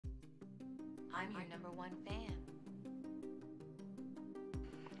I'm your #1 fan.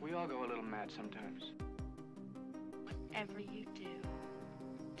 We all go a little mad sometimes. Whatever you do,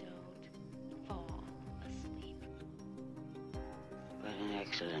 don't fall asleep. What an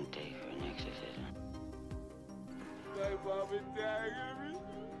excellent day for an exorcism. My mom and dad.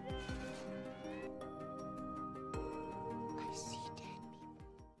 I see dead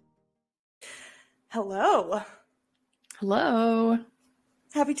people. Hello. Hello.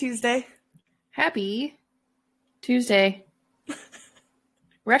 Happy Tuesday. Happy Tuesday.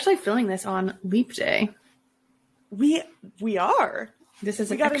 We're actually filming this on Leap Day. We are. This is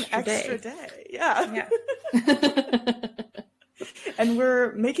we an got extra an extra day. Yeah. Yeah. And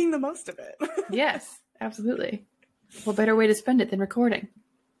we're making the most of it. Yes, absolutely. What better way to spend it than recording?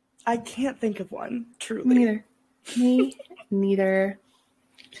 I can't think of one, truly. Me neither.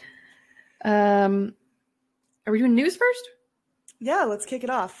 Are we doing news first? Yeah, let's kick it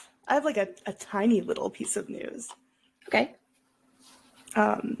off. I have like a tiny little piece of news. Okay.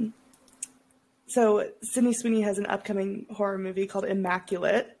 So Sydney Sweeny has an upcoming horror movie called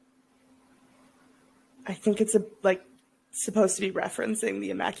Immaculate. I think it's supposed to be referencing the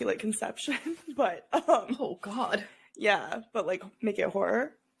Immaculate Conception, but Oh God. yeah, but like make it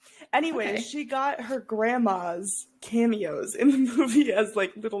horror. Anyway, Okay. She got her grandma's cameos in the movie as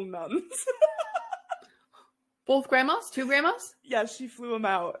like little nuns. Both grandmas? Two grandmas? Yeah, she flew them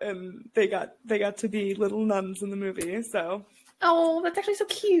out, and they got to be little nuns in the movie. So Oh, that's actually so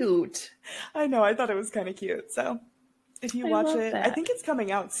cute. I know, I thought it was kind of cute. So if you I watch love it, I that. think it's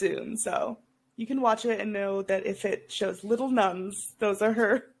coming out soon. So you can watch it and know that if it shows little nuns, those are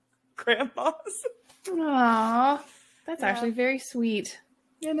her grandmas. Aww. That's Yeah. actually very sweet.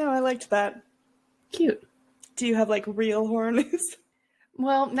 Yeah, no, I liked that. Cute. Do you have like real horror news?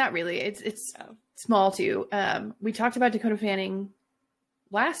 Well, not really. It's Oh. small too. We talked about Dakota Fanning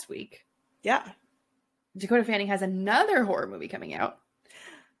last week. Yeah. Dakota Fanning has another horror movie coming out.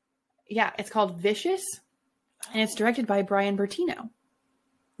 Yeah, it's called Vicious, and it's directed by Bryan Bertino,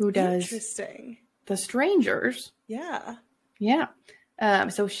 who does Interesting. The Strangers. Yeah. Yeah.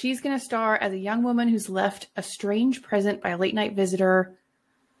 So she's going to star as a young woman who's left a strange present by a late night visitor.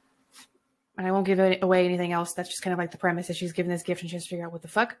 And I won't give away anything else. That's just kind of like the premise that she's given this gift and she has to figure out what the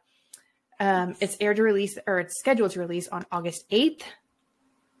fuck. It's scheduled to release on August 8th.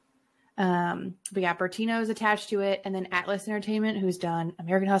 But yeah, Bertino's attached to it, and then Atlas Entertainment, who's done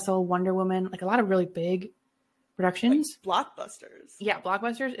American Hustle, Wonder Woman, like a lot of really big productions. Like blockbusters. Yeah,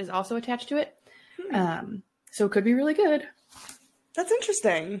 Blockbusters is also attached to it. So it could be really good. That's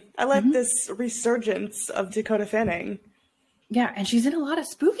interesting. I like this resurgence of Dakota Fanning. Yeah, and she's in a lot of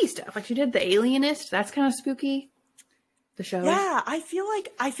spooky stuff. Like she did The Alienist. That's kind of spooky. The show. Yeah, I feel like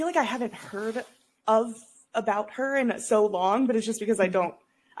I haven't heard about her in so long, but it's just because I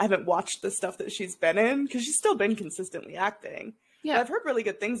haven't watched the stuff that she's been in, because she's still been consistently acting. Yeah. But I've heard really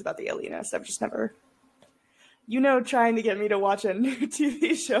good things about The Alienist. I've just never, trying to get me to watch a new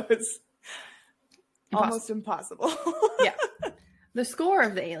TV show is almost impossible. Yeah. The score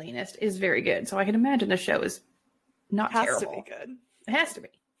of The Alienist is very good, so I can imagine the show is not Has terrible. to be good. It has to be.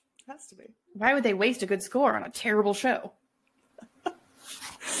 Has to be. Why would they waste a good score on a terrible show?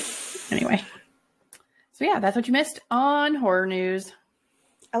 Anyway. So yeah, that's what you missed on horror news.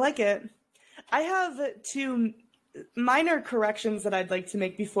 I like it. I have two minor corrections that I'd like to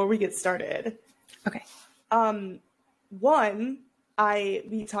make before we get started. Okay. One,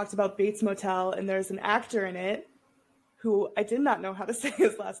 we talked about Bates Motel, and there's an actor in it who I did not know how to say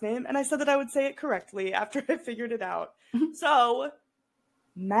his last name, and I said that I would say it correctly after I figured it out. So,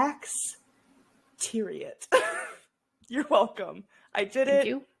 Max Tyriot. You're welcome. I did it. Thank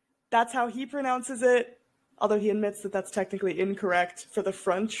you. That's how he pronounces it, although he admits that that's technically incorrect for the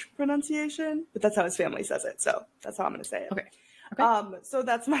French pronunciation, but that's how his family says it, so that's how I'm going to say it. Okay. So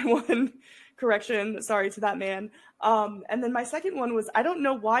that's my one correction. Sorry to that man. And then my second one was, I don't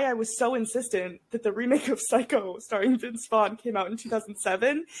know why I was so insistent that the remake of Psycho starring Vince Vaughn came out in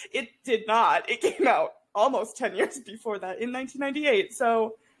 2007. It did not. It came out almost 10 years before that, in 1998.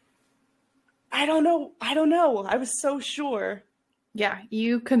 So I don't know. I was so sure. Yeah,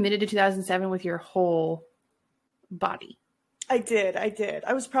 you committed to 2007 with your whole body. I did.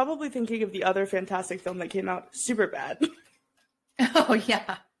 I was probably thinking of the other fantastic film that came out, Superbad. Oh,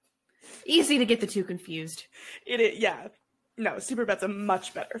 yeah. Easy to get the two confused. It is, yeah. No, Superbad's a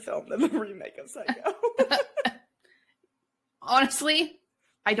much better film than the remake of Psycho. Honestly,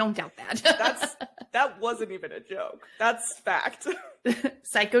 I don't doubt that. That wasn't even a joke. That's fact.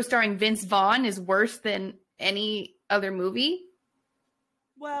 Psycho starring Vince Vaughn is worse than any other movie.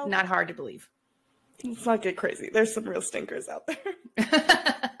 Well, Not hard to believe. let's not get crazy. There's some real stinkers out there.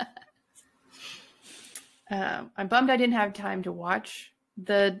 I'm bummed I didn't have time to watch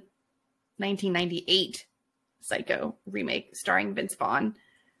the 1998 Psycho remake starring Vince Vaughn.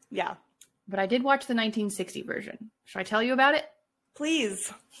 Yeah. But I did watch the 1960 version. Should I tell you about it?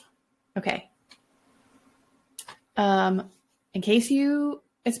 Please. Okay. In case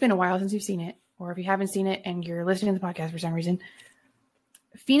it's been a while since you've seen it, or if you haven't seen it and you're listening to the podcast for some reason,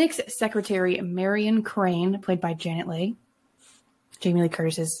 Phoenix secretary Marion Crane, played by Janet Leigh, Jamie Lee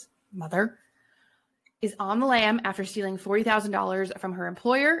Curtis's mother, is on the lam after stealing $40,000 from her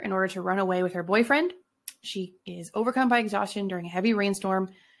employer in order to run away with her boyfriend. She is overcome by exhaustion during a heavy rainstorm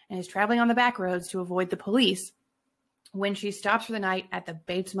and is traveling on the back roads to avoid the police when she stops for the night at the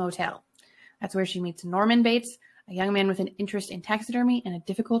Bates Motel. That's where she meets Norman Bates, a young man with an interest in taxidermy and a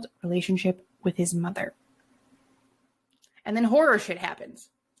difficult relationship with his mother. And then horror shit happens.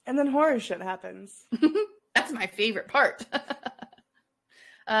 That's my favorite part.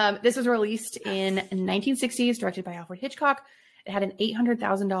 This was released in 1960s, directed by Alfred Hitchcock. It had an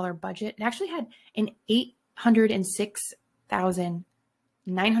 $800,000 budget. It actually had an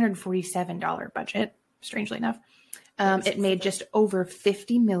 $806,947 budget, strangely enough. It made just over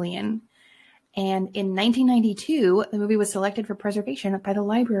 $50 million. And in 1992, the movie was selected for preservation by the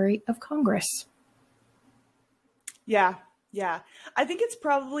Library of Congress. Yeah. I think it's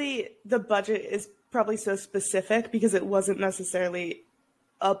probably, the budget is probably so specific because it wasn't necessarily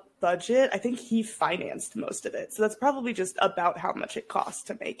a budget. I think he financed most of it. So that's probably just about how much it cost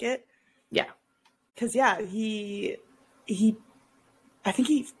to make it. Yeah. Because, yeah, I think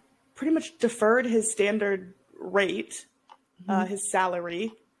he pretty much deferred his standard rate, his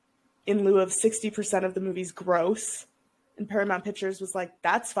salary, in lieu of 60% of the movie's gross. And Paramount Pictures was like,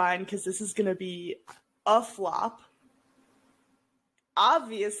 that's fine, because this is going to be a flop.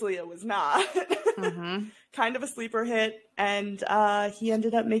 Obviously, it was not. Kind of a sleeper hit. And he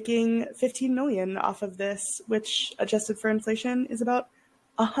ended up making $15 million off of this, which, adjusted for inflation, is about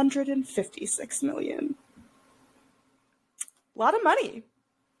 $156 million. A lot of money.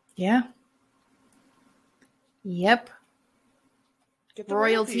 Yeah. Yep. Get the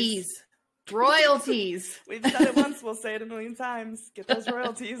Royalties. We've said it once, we'll say it a million times. Get those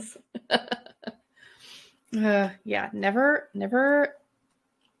royalties. Yeah, never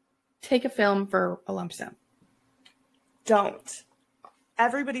take a film for a lump sum. Don't.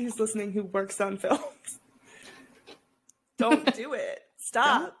 Everybody who's listening who works on films, don't do it.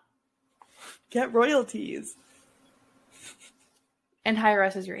 Stop. Don't. Get royalties. And hire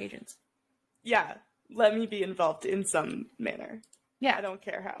us as your agents. Yeah. Let me be involved in some manner. Yeah. I don't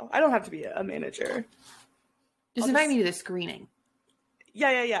care how. I don't have to be a manager. Just invite me to the screening.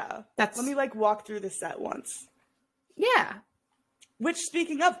 Yeah. Let me walk through the set once. Yeah. Which,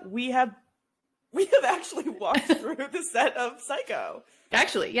 speaking of, we have actually walked through the set of Psycho.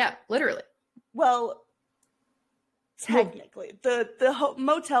 Actually, yeah, literally. Well, technically, the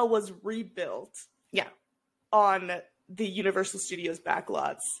motel was rebuilt. Yeah. On the Universal Studios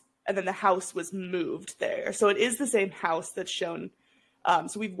backlots, and then the house was moved there. So it is the same house that's shown.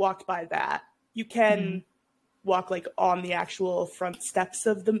 So we've walked by that. You can walk on the actual front steps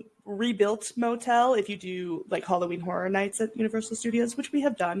of the rebuilt motel if you do Halloween Horror Nights at Universal Studios, which we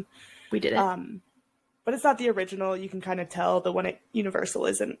have done. We did it. But it's not the original. You can kind of tell the one at Universal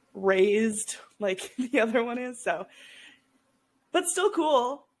isn't raised like the other one is. So, but still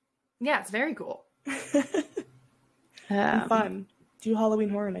cool. Yeah, it's very cool. And fun. Do Halloween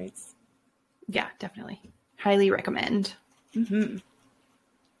Horror Nights. Yeah, definitely. Highly recommend.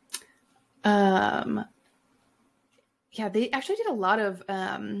 Yeah, they actually did a lot of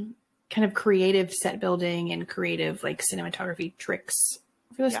kind of creative set building and creative cinematography tricks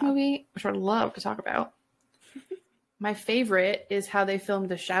for this movie, which I'd love to talk about. My favorite is how they filmed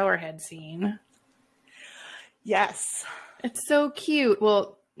the shower head scene. Yes. It's so cute.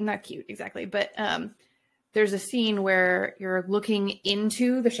 Well, not cute exactly, but there's a scene where you're looking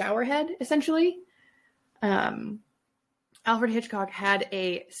into the shower head, essentially. Alfred Hitchcock had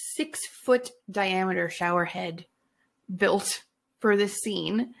a 6-foot diameter shower head built for this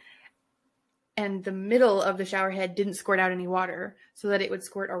scene, and the middle of the shower head didn't squirt out any water so that it would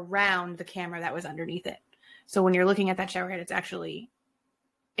squirt around the camera that was underneath it. So when you're looking at that shower head, it's actually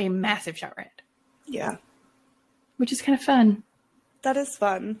a massive shower head. Yeah. Which is kind of fun. That is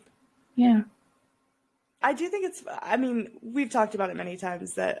fun. Yeah. I do think we've talked about it many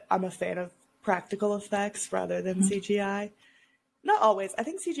times that I'm a fan of practical effects rather than CGI. Not always. I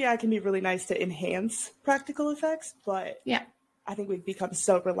think CGI can be really nice to enhance practical effects, but yeah, I think we've become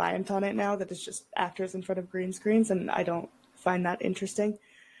so reliant on it now that it's just actors in front of green screens, and I don't find that interesting.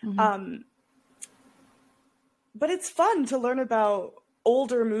 But it's fun to learn about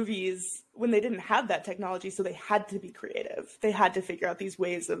older movies when they didn't have that technology, so they had to be creative. They had to figure out these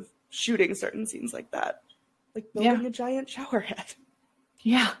ways of shooting certain scenes like that. Like building a giant shower head.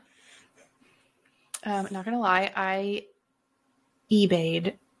 Yeah. Not gonna lie, I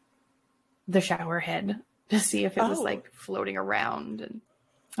eBayed the shower head to see if it was like floating around, and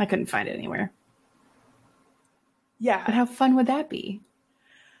I couldn't find it anywhere. Yeah. But how fun would that be?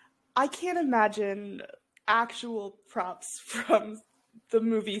 I can't imagine actual props from the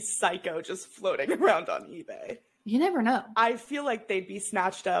movie Psycho just floating around on eBay. You never know. I feel like they'd be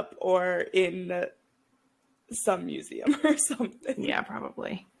snatched up or in some museum or something. Yeah,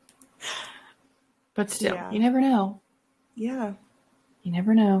 probably. But still, you never know. Yeah. You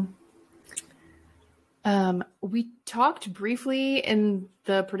never know. We talked briefly in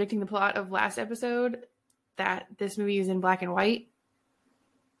the predicting the plot of last episode that this movie is in black and white.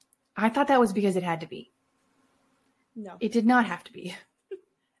 I thought that was because it had to be. No. It did not have to be.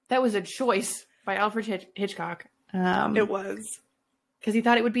 That was a choice by Alfred Hitchcock. It was. Because he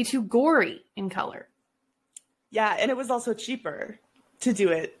thought it would be too gory in color. Yeah, and it was also cheaper to do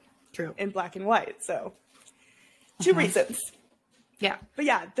it in black and white. So, two reasons. Yeah. But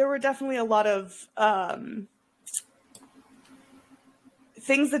yeah, there were definitely a lot of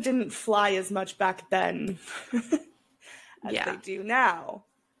things that didn't fly as much back then as they do now.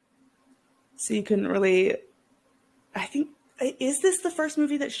 So you couldn't really... I think... Is this the first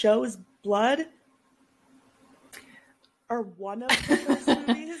movie that shows blood? Or one of the first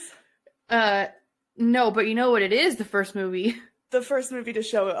movies? No, but you know what it is, the first movie? The first movie to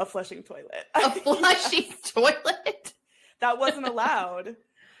show a flushing toilet. A flushing toilet? That wasn't allowed.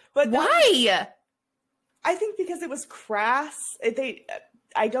 But why? I think because it was crass.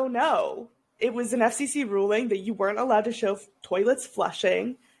 I don't know. It was an FCC ruling that you weren't allowed to show toilets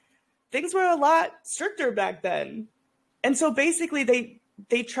flushing. Things were a lot stricter back then. And so basically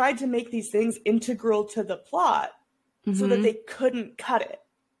they tried to make these things integral to the plot so that they couldn't cut it.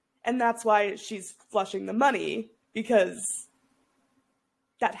 And that's why she's flushing the money, because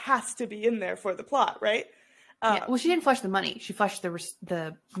that has to be in there for the plot, right? Yeah. Well, she didn't flush the money. She flushed the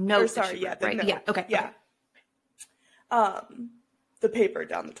note. Right? Note. Yeah. Okay. Yeah. Okay. The paper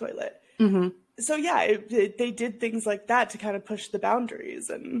down the toilet. Mm-hmm. So yeah, they did things like that to kind of push the boundaries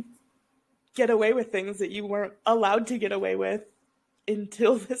and get away with things that you weren't allowed to get away with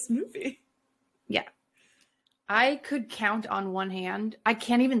until this movie. Yeah. I could count on one hand. I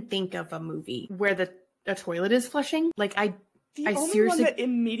can't even think of a movie where a toilet is flushing. Like The only one that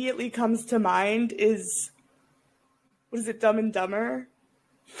immediately comes to mind is, what is it, Dumb and Dumber?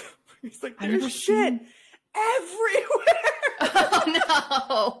 He's like, there's shit everywhere. Oh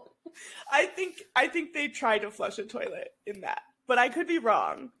no. I think they tried to flush a toilet in that, but I could be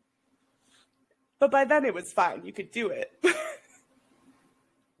wrong. But by then it was fine. You could do it.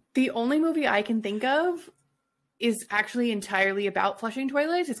 The only movie I can think of is actually entirely about flushing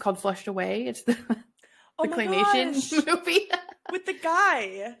toilets. It's called Flushed Away. It's the claymation movie. With the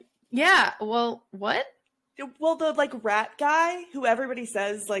guy. Yeah. Well, what? Well, the rat guy who everybody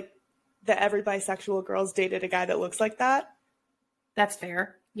says that every bisexual girl's dated a guy that looks like that. That's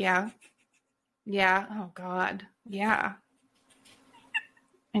fair. Yeah. Yeah. Oh God. Yeah.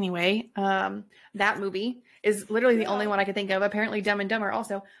 Anyway, that movie is literally the only one I could think of. Apparently Dumb and Dumber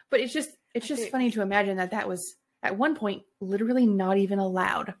also. But it's just funny to imagine that was at one point literally not even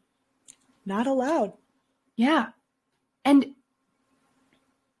allowed. Not allowed. Yeah. And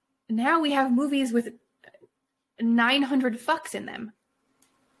now we have movies with 900 fucks in them.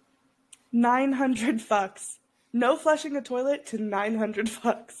 900 fucks. No flushing a toilet to 900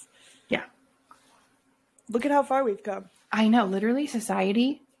 fucks. Yeah. Look at how far we've come. I know, literally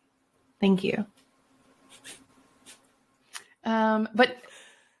society. Thank you. But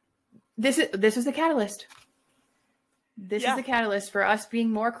this was the catalyst. This is the catalyst for us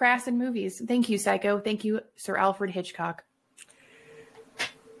being more crass in movies. Thank you, Psycho. Thank you, Sir Alfred Hitchcock.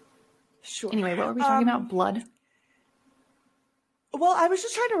 Sure. Anyway, what were we talking about? Blood? Well, I was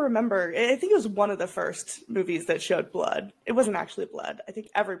just trying to remember. I think it was one of the first movies that showed blood. It wasn't actually blood. I think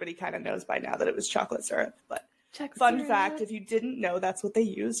everybody kind of knows by now that it was chocolate syrup. But fun fact, if you didn't know, that's what they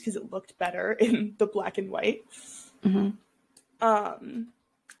used because it looked better in the black and white. Mm-hmm. And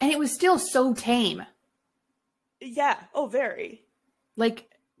it was still so tame. Yeah. Oh, very. Like,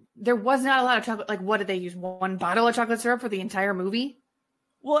 there was not a lot of chocolate. Like, what did they use? One bottle of chocolate syrup for the entire movie?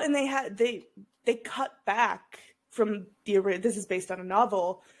 Well, and they cut back from this is based on a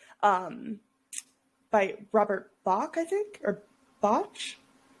novel by Robert Bach, I think, or Bach.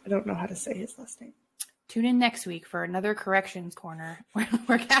 I don't know how to say his last name. Tune in next week for another corrections corner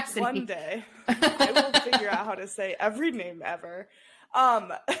where Cassidy. One day I will figure out how to say every name ever.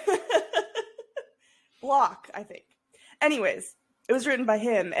 Block, I think. Anyways, it was written by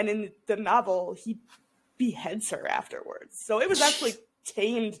him, and in the novel, he beheads her afterwards. So it was actually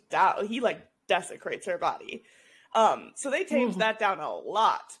tamed down. He like desecrates her body. So they tamed that down a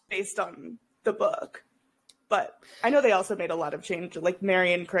lot based on the book. But I know they also made a lot of change. Like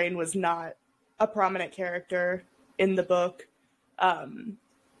Marion Crane was not a prominent character in the book.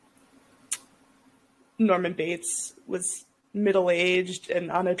 Norman Bates was middle-aged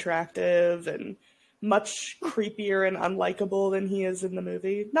and unattractive and much creepier and unlikable than he is in the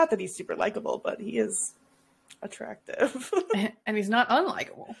movie. Not that he's super likable, but he is attractive. And he's not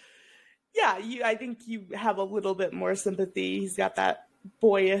unlikable. Yeah, I think you have a little bit more sympathy. He's got that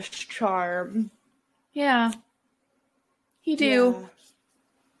boyish charm. Yeah. You do. Yeah.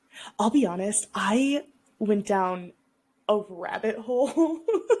 I'll be honest, I went down a rabbit hole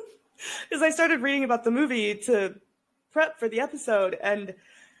because I started reading about the movie to prep for the episode, and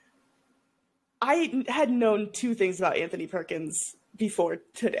I had known two things about Anthony Perkins before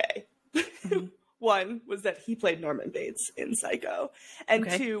today. Mm-hmm. One was that he played Norman Bates in Psycho, and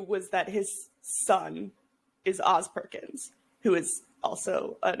two was that his son is Oz Perkins, who is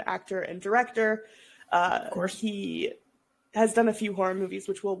also an actor and director. Of course. He has done a few horror movies,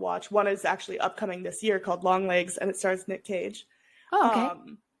 which we'll watch. One is actually upcoming this year called Longlegs, and it stars Nick Cage. Oh,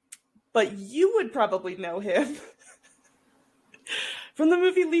 okay. But you would probably know him from the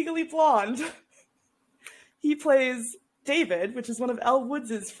movie Legally Blonde. He plays David, which is one of Elle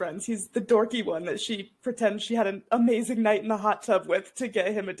Woods' friends. He's the dorky one that she pretends she had an amazing night in the hot tub with to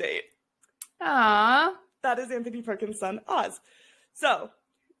get him a date. Aww. That is Anthony Perkins' son, Oz. So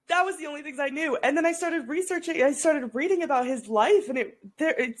that was the only things I knew. And then I started researching, I started reading about his life, and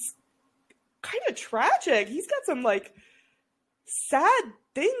it's kind of tragic. He's got some like sad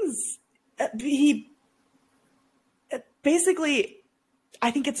things. He basically,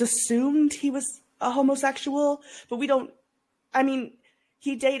 I think it's assumed he was a homosexual, but we don't, I mean,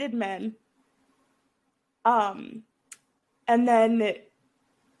 he dated men. And then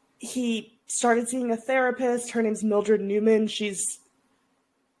he started seeing a therapist. Her name's Mildred Newman. She's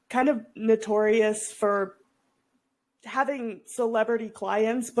kind of notorious for having celebrity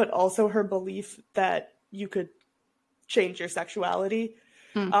clients, but also her belief that you could change your sexuality.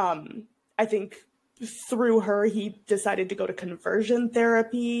 I think through her, he decided to go to conversion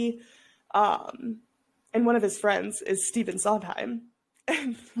therapy. And one of his friends is Stephen Sondheim.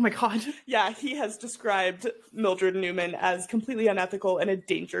 Oh my God. Yeah, he has described Mildred Newman as completely unethical and a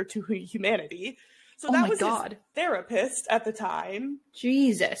danger to humanity. So that was his therapist at the time.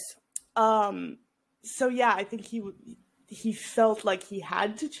 Jesus. So yeah, I think he felt like he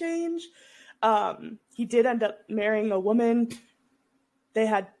had to change. He did end up marrying a woman. They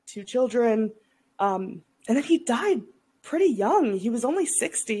had 2 children. And then he died pretty young. He was only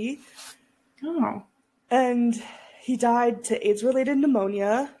 60. Oh. And he died to AIDS-related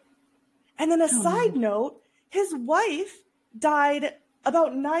pneumonia. And then a side note, his wife died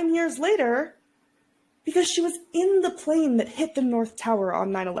about 9 years later because she was in the plane that hit the North Tower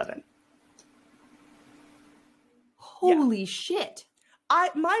on 9/11. Holy shit.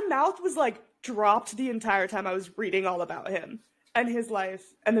 My mouth was like dropped the entire time I was reading all about him and his life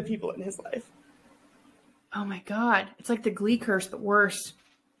and the people in his life. Oh my God. It's like the Glee curse, but worse.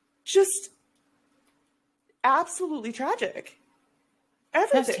 Just absolutely tragic.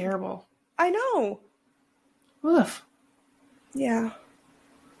 Everything. That's terrible. I know. Oof. Yeah.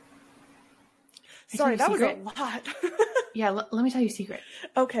 Sorry, that was a lot. Yeah, let me tell you a secret.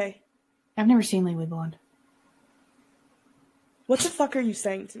 Okay. I've never seen Legally Blonde. What the fuck are you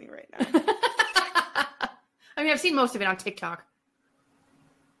saying to me right now? I mean, I've seen most of it on TikTok.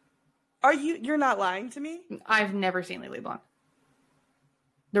 You're not lying to me? I've never seen Legally Blonde.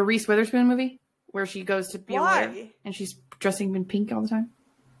 The Reese Witherspoon movie where she goes to be a lawyer and she's dressing in pink all the time.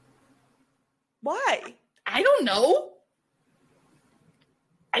 Why? I don't know.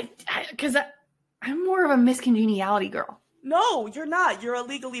 Because I'm more of a Miss Congeniality girl. No, you're not. You're a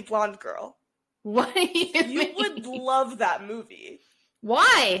Legally Blonde girl. What do you mean? Would love that movie.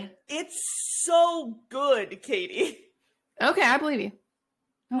 Why? It's so good, Katie. Okay, I believe you.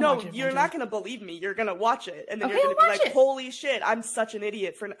 No, you're not going to believe me. You're going to watch it. And then you're going to be like, holy shit, I'm such an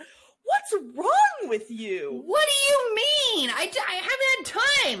idiot for... What's wrong with you? What do you mean? I haven't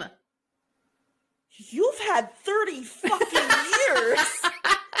had time. You've had 30 fucking years.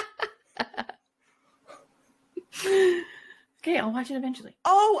 Okay, I'll watch it eventually.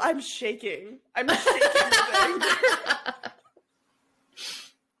 Oh, I'm shaking. I'm shaking with anger.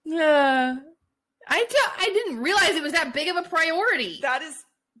 I didn't realize it was that big of a priority. That is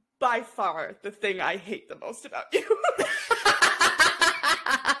by far the thing I hate the most about you.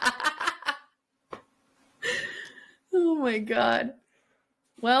 my god.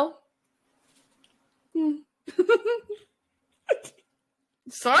 Well.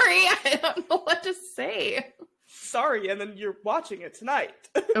 Sorry, I don't know what to say. Sorry, and then you're watching it tonight.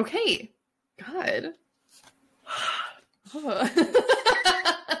 Okay. God.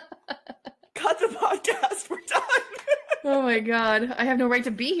 Cut the podcast. We're done. Oh my god. I have no right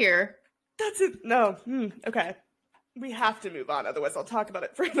to be here. That's it. No. Okay. We have to move on, otherwise I'll talk about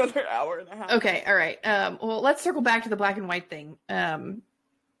it for another hour and a half. Okay, all right. Well, let's circle back to the black and white thing.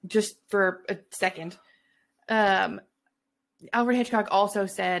 Just for a second. Alfred Hitchcock also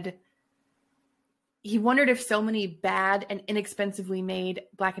said he wondered if so many bad and inexpensively made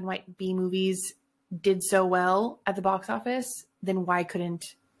black and white B movies did so well at the box office, then why couldn't...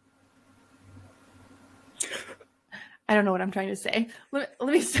 I don't know what I'm trying to say. Let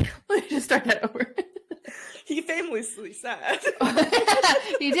me just start that over. He famously said.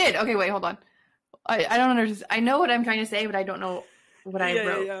 He did. Okay, wait, hold on. I don't understand. I know what I'm trying to say, but I don't know what I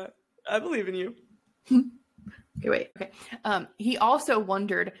wrote. Yeah. I believe in you. Okay, wait. Okay. He also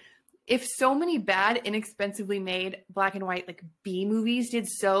wondered if so many bad, inexpensively made black and white like B movies did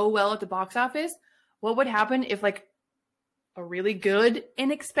so well at the box office, what would happen if like a really good,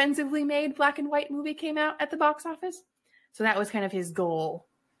 inexpensively made black and white movie came out at the box office? So that was kind of his goal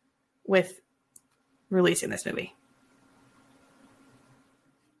with releasing this movie.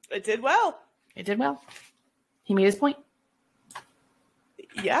 It did well. It did well. He made his point.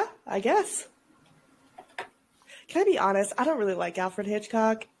 Yeah, I guess. Can I be honest? I don't really like Alfred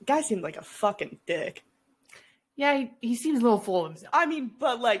Hitchcock. Guy seemed like a fucking dick. Yeah, he seems a little full of himself. I mean,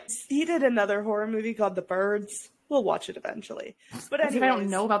 but like, he did another horror movie called The Birds. We'll watch it eventually. But anyways, if I don't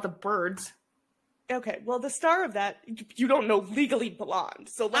know about The Birds. Okay, well, the star of that, you don't know Legally Blonde.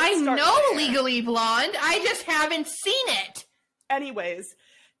 So let's I start know there. Legally Blonde. I just haven't seen it. Anyways,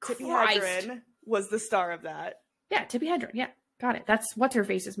 Tippi Christ. Hedren was the star of that. Yeah, Tippi Hedren. Yeah, got it. That's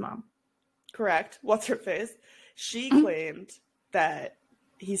What's-Her-Face's mom. Correct. What's her face? She claimed that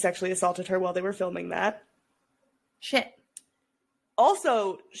he sexually assaulted her while they were filming that. Shit.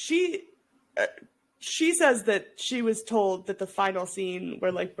 Also, she says that she was told that the final scene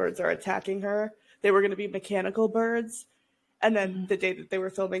where like birds are attacking her, they were going to be mechanical birds. And then the day that they were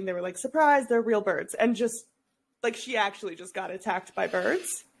filming, they were like, surprise, they're real birds. And just like, she actually just got attacked by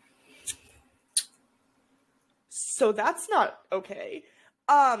birds. So that's not okay.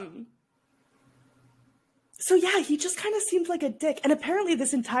 So yeah, he just kind of seemed like a dick. And apparently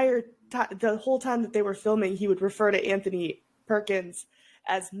this entire the whole time that they were filming, he would refer to Anthony Perkins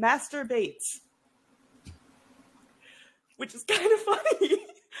as Master Bates. Which is kind of funny,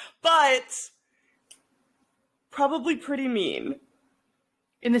 but probably pretty mean.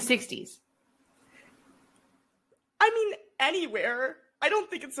 In the 60s. I mean, anywhere. I don't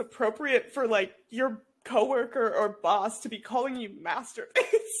think it's appropriate for, like, your coworker or boss to be calling you Master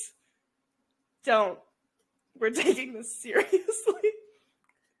Bates. Don't. We're taking this seriously.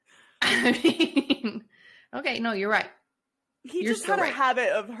 I mean, okay, no, you're right. He You're just so had a right. habit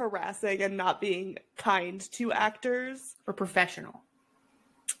of harassing and not being kind to actors. Or professional.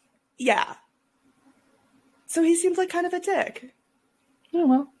 Yeah. So he seems like kind of a dick. Oh,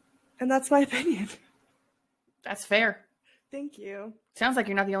 well, And that's my opinion. that's fair. Thank you. Sounds like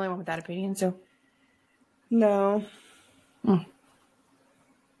you're not the only one with that opinion, so. No.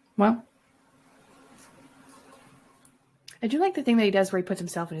 Well. I do like the thing that he does where he puts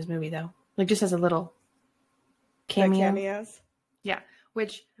himself in his movie, though. Like, just as a little cameo. Like cameos. Yeah,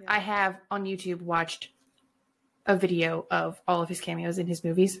 which I have on YouTube watched a video of all of his cameos in his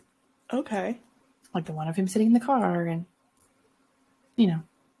movies. Okay. Like the one of him sitting in the car and, you know.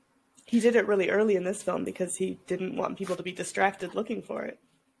 He did it really early in this film because he didn't want people to be distracted looking for it.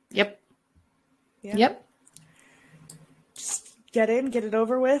 Yep. Yeah. Yep. Just get in, get it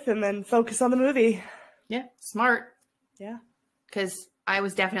over with, and then focus on the movie. Yeah, smart. Yeah. Because I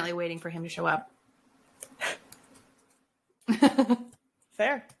was definitely waiting for him to show up.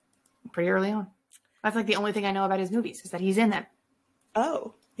 Fair. Pretty early on. That's like the only thing I know about his movies is that he's in them.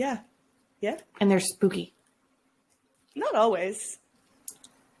 Oh, yeah. Yeah. And they're spooky. Not always.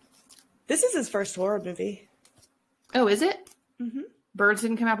 This is his first horror movie. Oh, is it? Mm-hmm. Birds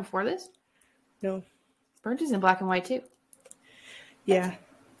didn't come out before this? No. Birds is in black and white too. Yeah.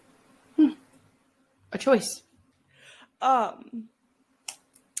 A choice.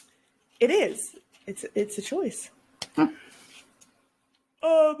 It is. It's a choice.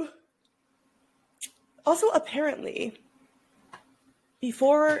 Also, apparently,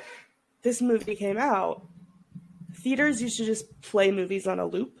 before this movie came out, theaters used to just play movies on a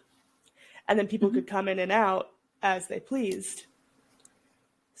loop, and then people could come in and out as they pleased.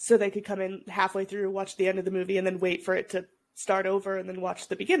 so they could come in halfway through, watch the end of the movie, and then wait for it to start over and then watch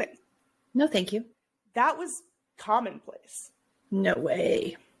the beginning. No, thank you. That was commonplace. No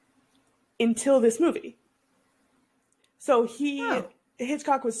way. Until this movie. So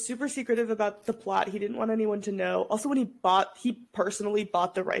Hitchcock was super secretive about the plot. He didn't want anyone to know. Also, when he personally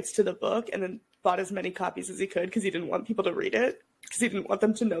bought the rights to the book and then bought as many copies as he could because he didn't want people to read it, because he didn't want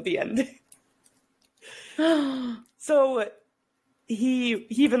them to know the ending. So he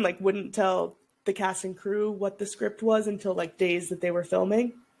even like wouldn't tell the cast and crew what the script was until like days that they were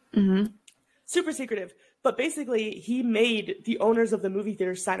filming. Mm-hmm. Super secretive. But basically, he made the owners of the movie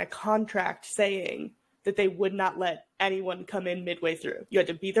theater sign a contract saying that they would not let anyone come in midway through. You had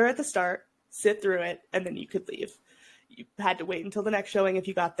to be there at the start, sit through it, and then you could leave. You had to wait until the next showing if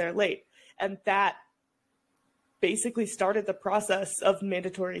you got there late. And that basically started the process of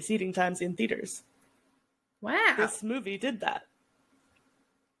mandatory seating times in theaters. Wow. This movie did that.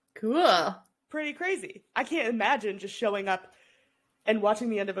 Cool. Pretty crazy. I can't imagine just showing up and watching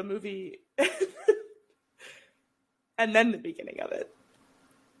the end of a movie and then the beginning of it.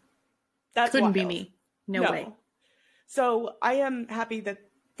 That's Couldn't be wild. me. No way. So I am happy that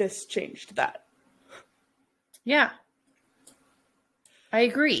this changed that. Yeah. I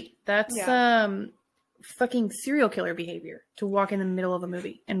agree. That's fucking serial killer behavior to walk in the middle of a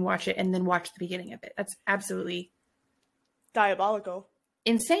movie and watch it and then watch the beginning of it. That's absolutely diabolical.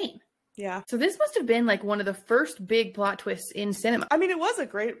 Insane. Yeah. So this must have been like one of the first big plot twists in cinema. I mean, it was a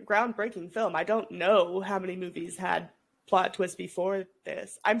great groundbreaking film. I don't know how many movies had plot twists before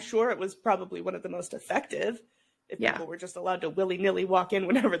this. I'm sure it was probably one of the most effective if people were just allowed to willy-nilly walk in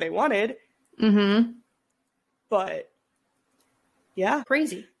whenever they wanted. Mm-hmm. But yeah.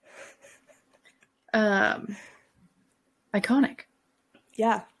 Crazy. Iconic.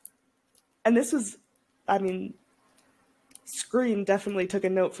 Yeah. And this was, I mean, Scream definitely took a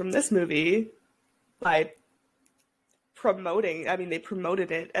note from this movie by promoting, I mean, they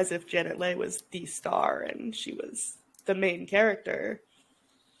promoted it as if Janet Leigh was the star and she was the main character.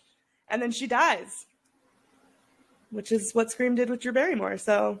 And then she dies, which is what Scream did with Drew Barrymore.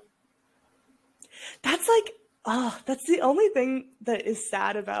 So that's like, that's the only thing that is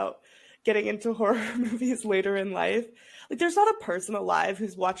sad about getting into horror movies later in life. Like, there's not a person alive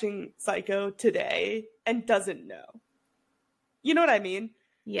who's watching Psycho today and doesn't know. You know what I mean?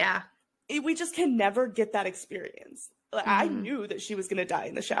 Yeah. We just can never get that experience. Like, I knew that she was going to die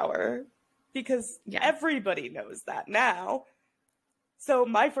in the shower because everybody knows that now. So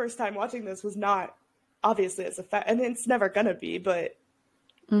my first time watching this was not obviously as a fact, and it's never going to be, but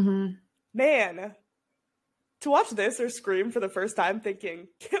man, to watch this or Scream for the first time thinking,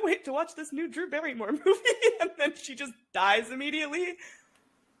 can't wait to watch this new Drew Barrymore movie, and then she just dies immediately.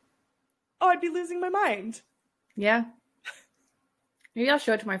 Oh, I'd be losing my mind. Yeah. Maybe I'll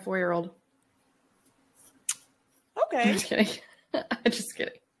show it to my 4-year-old. Okay. I'm just kidding. I'm just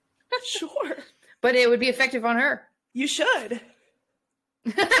kidding. Sure. But it would be effective on her. You should.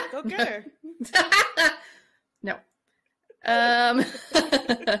 Go get her. No.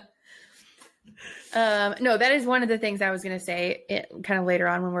 No, that is one of the things I was going to say kind of later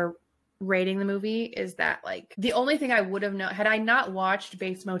on when we're rating the movie is that, like, the only thing I would have known, had I not watched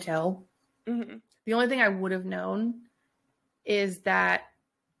Bates Motel, the only thing I would have known is that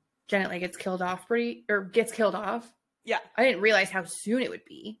Janet Leigh gets killed off. Yeah. I didn't realize how soon it would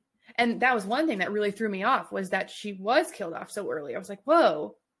be. And that was one thing that really threw me off, was that she was killed off so early. I was like,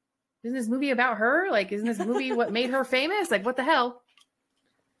 whoa, isn't this movie about her? Like, isn't this movie what made her famous? Like, what the hell?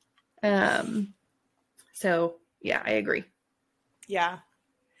 So yeah, I agree. Yeah.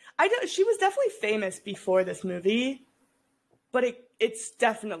 She was definitely famous before this movie, but it's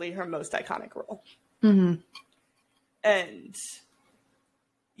definitely her most iconic role. And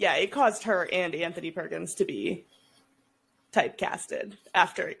yeah, it caused her and Anthony Perkins to be typecasted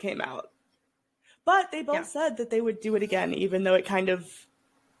after it came out. But they both said that they would do it again, even though it kind of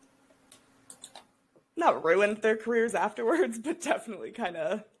not ruined their careers afterwards, but definitely kind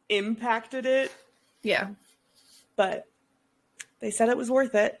of impacted it. Yeah. But they said it was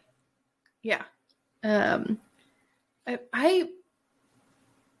worth it. Yeah. I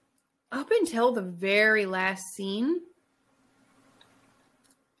up until the very last scene,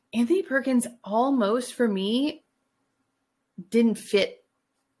 Anthony Perkins almost, for me, didn't fit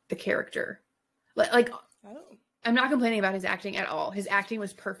the character. Like, I'm not complaining about his acting at all. His acting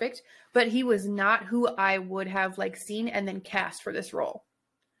was perfect, but he was not who I would have like seen and then cast for this role.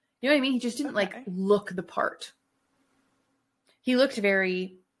 You know what I mean? He just didn't like look the part. He looked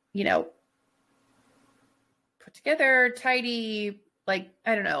very, put together, tidy, like,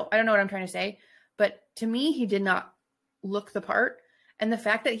 I don't know what I'm trying to say, but to me, he did not look the part. And the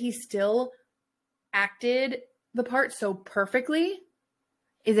fact that he still acted the part so perfectly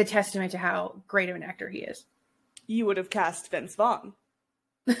is a testament to how great of an actor he is. You would have cast Vince Vaughn.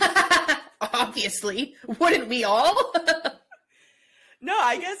 Obviously. Wouldn't we all? No,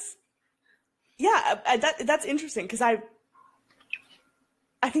 I guess, yeah, that's interesting, because I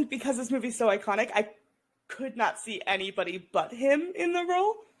think because this movie's so iconic, I could not see anybody but him in the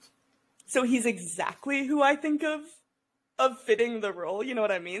role. So he's exactly who I think of fitting the role, you know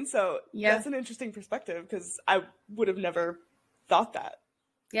what I mean? So yeah, that's an interesting perspective, because I would have never thought that.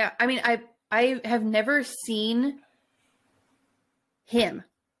 Yeah, I mean, I have never seen him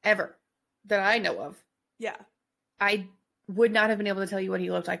ever that I know of. Yeah. I would not have been able to tell you what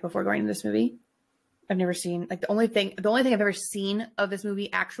he looked like before going to this movie. I've never seen, like, the only thing I've ever seen of this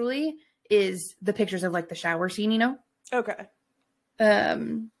movie actually is the pictures of, like, the shower scene, you know? Okay.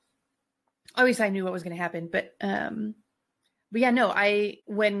 Obviously I knew what was going to happen, but yeah, no,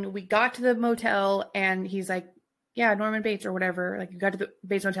 when we got to the motel and he's like, yeah, Norman Bates or whatever, like, you got to the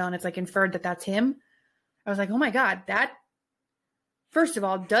Bates Motel and it's like inferred that that's him. I was like, oh my God, that, first of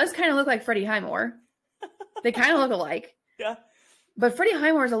all, does kind of look like Freddie Highmore. They kind of look alike. Yeah. But Freddie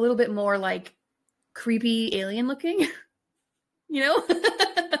Highmore is a little bit more like creepy alien looking, you know?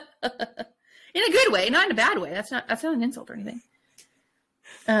 In a good way, not in a bad way. That's not an insult or anything.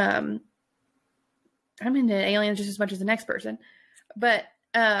 I'm into aliens just as much as the next person, but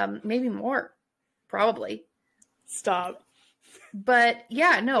maybe more, probably. Stop. But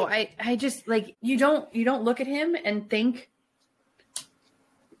yeah, no, I just, like, you don't look at him and think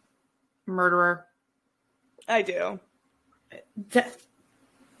murderer. I do.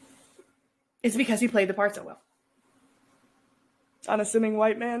 It's because he played the part so well. Unassuming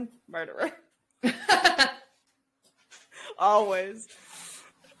white man, murderer. Always.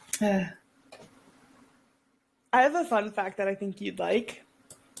 I have a fun fact that I think you'd like.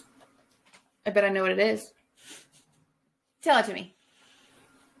 I bet I know what it is. Tell it to me.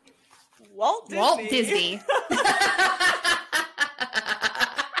 Walt Disney. Walt Disney.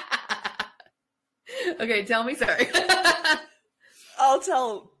 Okay, tell me. Sorry. I'll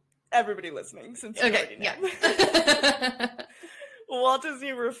tell everybody listening, since you already know. Yeah. Walt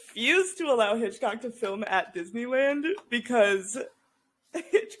Disney refused to allow Hitchcock to film at Disneyland because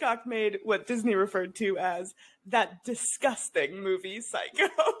Hitchcock made what Disney referred to as that disgusting movie, Psycho.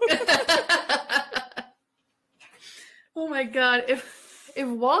 Oh my God. If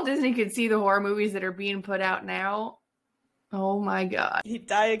Walt Disney could see the horror movies that are being put out now, oh my God. He'd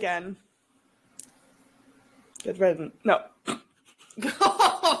die again. Good riddance. No.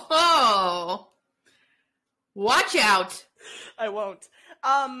 Oh, watch out. I won't.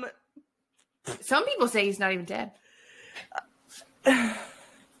 Some people say he's not even dead.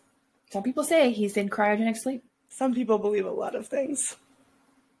 Some people say he's in cryogenic sleep. Some people believe a lot of things.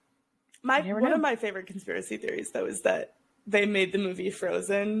 One of my favorite conspiracy theories, though, is that they made the movie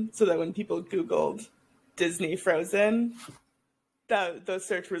Frozen so that when people Googled Disney Frozen, those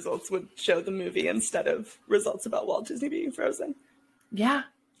search results would show the movie instead of results about Walt Disney being frozen. Yeah.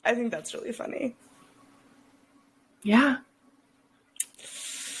 I think that's really funny. Yeah.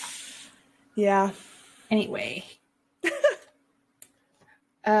 Yeah. Anyway.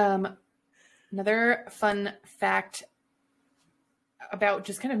 Another fun fact about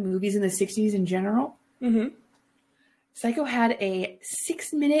just kind of movies in the 60s in general. Mm-hmm. Psycho had a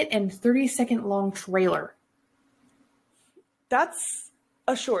 6-minute and 30-second long trailer. That's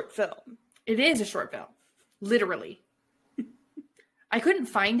a short film. It is a short film. Literally. I couldn't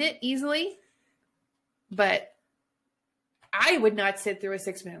find it easily, but I would not sit through a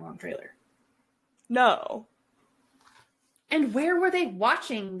 6-minute long trailer. No. And where were they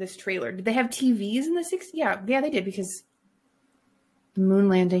watching this trailer? Did they have TVs in the 60s? Yeah, they did, because the moon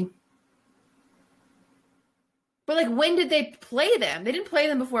landing. But, like, when did they play them? They didn't play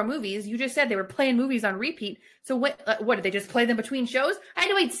them before movies. You just said they were playing movies on repeat. So what did they just play them between shows? I had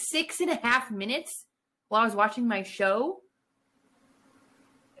to wait 6.5 minutes while I was watching my show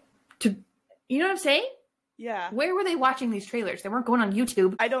to, you know what I'm saying? Yeah. Where were they watching these trailers? They weren't going on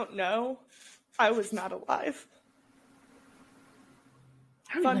YouTube. I don't know. I was not alive.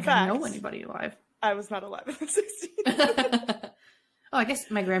 I don't even think I know anybody alive. I was not alive in the 60s. Oh, I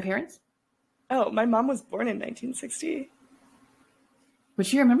guess my grandparents. Oh, my mom was born in 1960. Would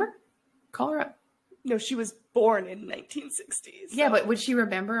she remember? Call her up. No, she was born in 1960s. So. Yeah, but would she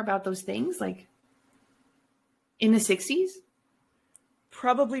remember about those things, like, in the 60s?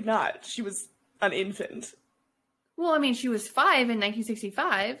 Probably not. She was an infant. Well, I mean, she was 5 in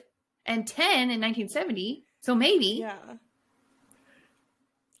 1965 and 10 in 1970, so maybe. Yeah.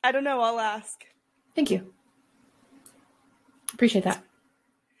 I don't know. I'll ask. Thank you. Appreciate that.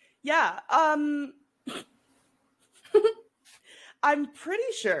 Yeah. I'm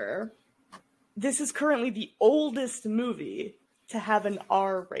pretty sure this is currently the oldest movie to have an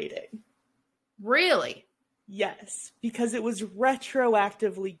R rating. Really? Yes, because it was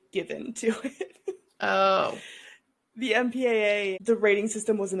retroactively given to it. Oh. The MPAA, the rating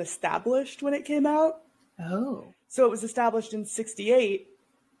system wasn't established when it came out. Oh. So it was established in 1968.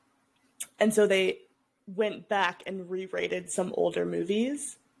 And so they went back and re-rated some older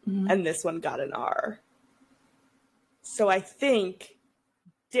movies. Mm-hmm. And this one got an R. So I think,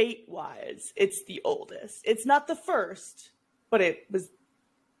 date-wise, it's the oldest. It's not the first, but it was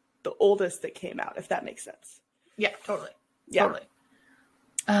the oldest that came out, if that makes sense. Yeah, totally. Yeah.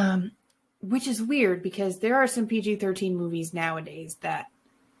 Totally. Which is weird, because there are some PG-13 movies nowadays that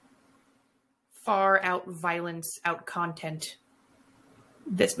far out violence, out content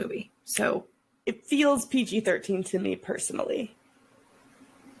this movie. So it feels PG-13 to me personally.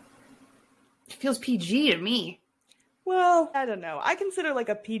 It feels PG to me. Well, I don't know. I consider like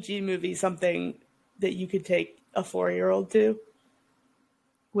a PG movie something that you could take a 4-year-old to.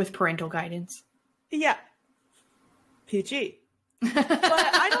 With parental guidance. Yeah. PG. But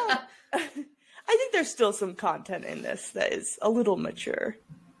I don't... I think there's still some content in this that is a little mature.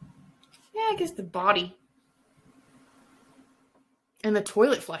 Yeah, I guess the body. And the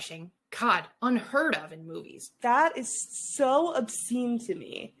toilet flushing. God, unheard of in movies. That is so obscene to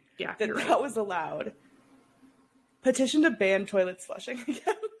me. Yeah, that was allowed. Petition to ban toilets flushing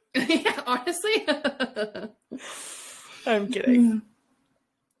again. Yeah, honestly. I'm kidding.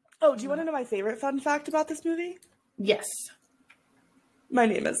 Oh, do you want to know my favorite fun fact about this movie? Yes. My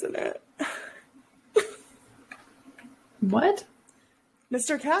name is in it. What?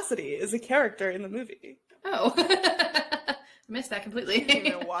 Mr. Cassidy is a character in the movie. Oh. Missed that completely. You didn't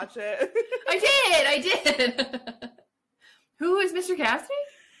even watch it. I did. Who is Mr. Cassidy?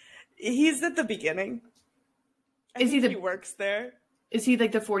 He's at the beginning. He works there? Is he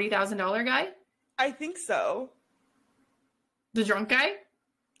like the $40,000 guy? I think so. The drunk guy?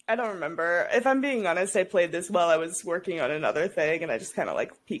 I don't remember. If I'm being honest, I played this while I was working on another thing, and I just kind of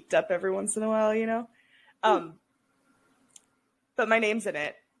like peeked up every once in a while, you know? But my name's in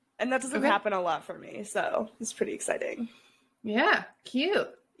it, and that doesn't happen a lot for me, so it's pretty exciting. Yeah, cute.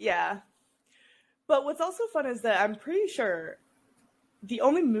 Yeah. But what's also fun is that I'm pretty sure the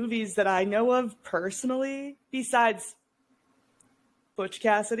only movies that I know of personally, besides Butch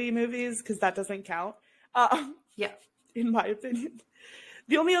Cassidy movies, because that doesn't count, yeah, in my opinion,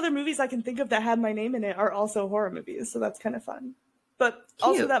 the only other movies I can think of that had my name in it are also horror movies, so that's kind of fun. But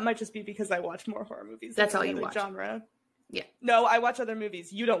also that might just be because I watch more horror movies. That's all you watch. Genre. Yeah. No, I watch other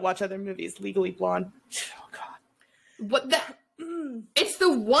movies. You don't watch other movies. Legally Blonde. Oh, God. What the? It's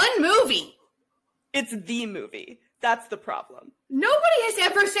the one movie. It's the movie. That's the problem. Nobody has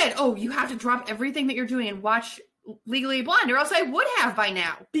ever said, oh, you have to drop everything that you're doing and watch Legally Blonde, or else I would have by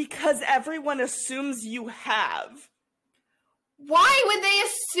now. Because everyone assumes you have. Why would they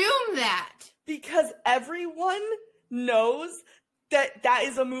assume that? Because everyone knows that that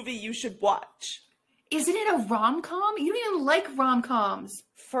is a movie you should watch. Isn't it a rom-com? You don't even like rom-coms.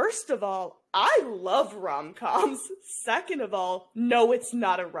 First of all, I love rom-coms. Second of all, no, it's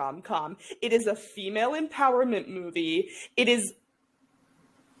not a rom-com. It is a female empowerment movie. It is...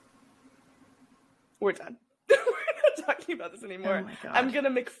 We're done. We're not talking about this anymore. Oh my God. I'm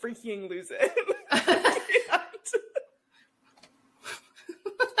gonna McFreaking lose it.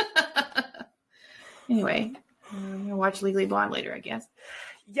 Anyway, I'm gonna watch Legally Blonde later, I guess.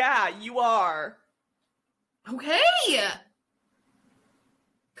 Yeah, you are. Okay.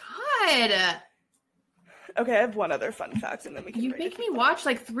 God. Okay, I have one other fun fact, and then we can. You make me watch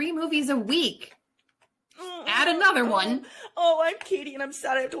like 3 movies a week. Add another one. Oh, I'm Katie, and I'm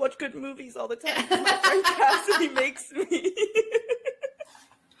sad I have to watch good movies all the time. My friend Cassidy makes me.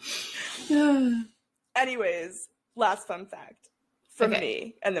 Anyways, last fun fact from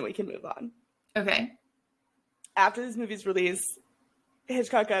me, and then we can move on. Okay. After this movie's release,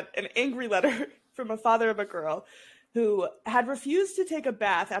 Hitchcock got an angry letter from a father of a girl who had refused to take a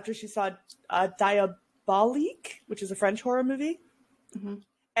bath after she saw Diabolique, which is a French horror movie. Mm-hmm.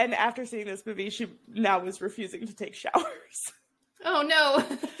 And after seeing this movie, she now was refusing to take showers. Oh, no.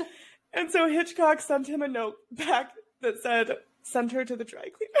 And so Hitchcock sent him a note back that said, send her to the dry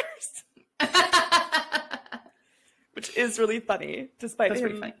cleaners. Which is really funny, despite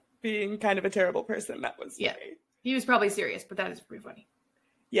him being kind of a terrible person. That was funny. He was probably serious, but that is pretty funny.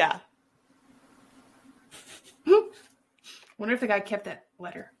 Yeah. Wonder if the guy kept that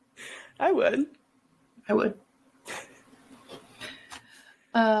letter. I would.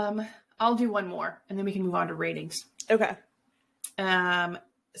 I'll do one more, and then we can move on to ratings. Okay.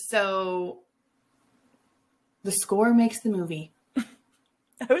 So the score makes the movie.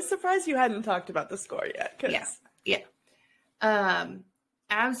 I was surprised you hadn't talked about the score yet. Yeah.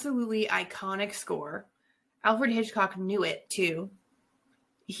 Absolutely iconic score. Alfred Hitchcock knew it too.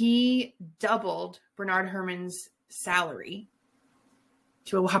 He doubled Bernard Herrmann's salary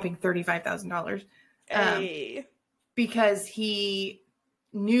to a whopping $35,000. Hey. Because he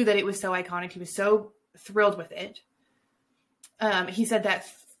knew that it was so iconic. He was so thrilled with it. He said that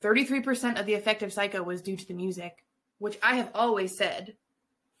 33% of the effect of Psycho was due to the music, which I have always said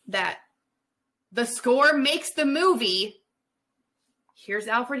that the score makes the movie. Here's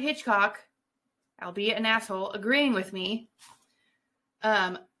Alfred Hitchcock, albeit an asshole, agreeing with me.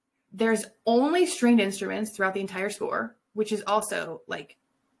 There's only stringed instruments throughout the entire score, which is also like,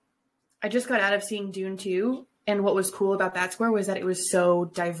 I just got out of seeing Dune 2, and what was cool about that score was that it was so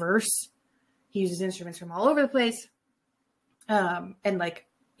diverse. He uses instruments from all over the place, and like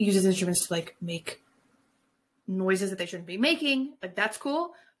uses instruments to like make noises that they shouldn't be making. Like that's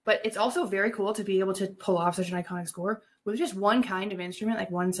cool, but it's also very cool to be able to pull off such an iconic score with just one kind of instrument,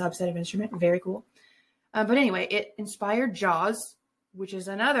 like one subset of instrument. Very cool. But anyway, it inspired Jaws, which is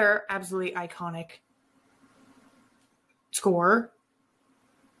another absolutely iconic score.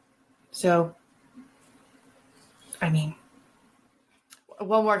 So, I mean,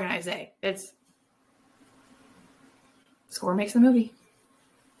 what more can I say? It's score makes the movie.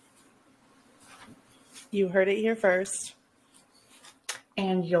 You heard it here first.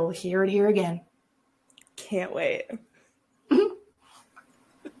 And you'll hear it here again. Can't wait.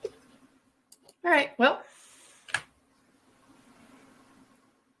 All right. Well,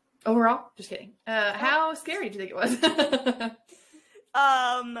 overall, just kidding. How scary do you think it was?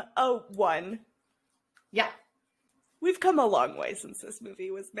 1. Yeah. We've come a long way since this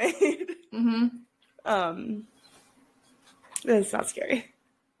movie was made. Mm-hmm. It's not scary.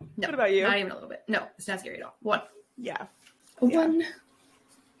 No, what about you? Not even a little bit. No, it's not scary at all. 1. Yeah. 1.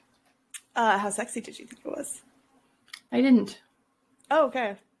 How sexy did you think it was? I didn't. Oh,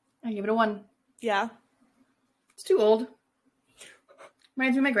 okay. I gave it a 1. Yeah. It's too old.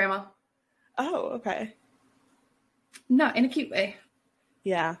 Reminds me of my grandma. Oh, okay. Not in a cute way.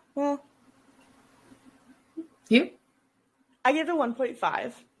 Yeah. Well, you? I gave it a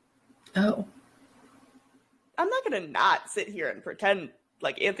 1.5. Oh. I'm not going to not sit here and pretend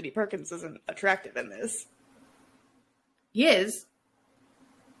like Anthony Perkins isn't attractive in this. He is.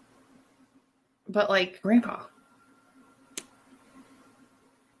 But like grandpa.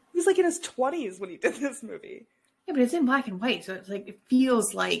 He was like in his 20s when he did this movie. Yeah, but it's in black and white, so it's like it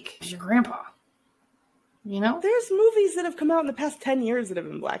feels like your grandpa. You know? There's movies that have come out in the past 10 years that have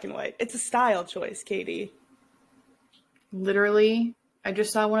been black and white. It's a style choice, Katie. Literally, I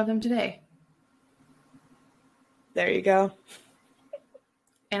just saw one of them today. There you go.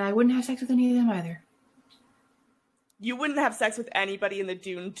 And I wouldn't have sex with any of them either. You wouldn't have sex with anybody in the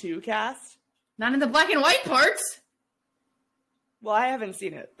Dune 2 cast? Not in the black and white parts. Well, I haven't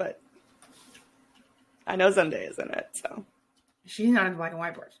seen it, but I know Zendaya's in it, so. She's not in the black and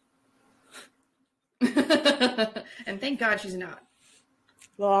white parts. And thank God she's not.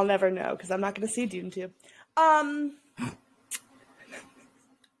 Well, I'll never know, because I'm not going to see Dune 2.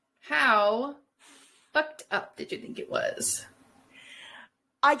 How fucked up did you think it was?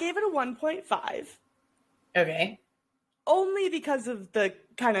 I gave it a 1.5. Okay. Only because of the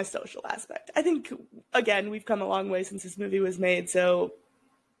kind of social aspect. I think, again, we've come a long way since this movie was made, so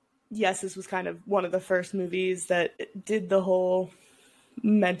yes, this was kind of one of the first movies that did the whole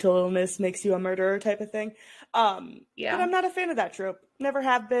mental illness makes you a murderer type of thing. Yeah. But I'm not a fan of that trope. Never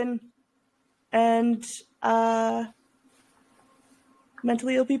have been. And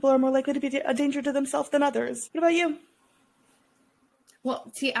mentally ill people are more likely to be a danger to themselves than others. What about you?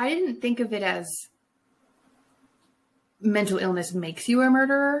 Well, see, I didn't think of it as mental illness makes you a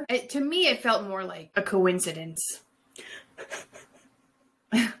murderer. To me, it felt more like a coincidence.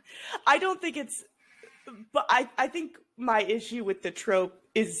 I don't think it's... But I think my issue with the trope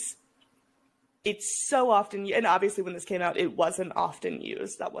is it's so often... And obviously when this came out, it wasn't often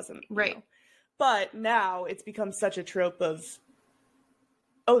used. That wasn't... Right. You know. But now it's become such a trope of,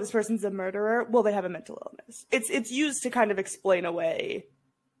 oh, this person's a murderer. Well, they have a mental illness. It's used to kind of explain away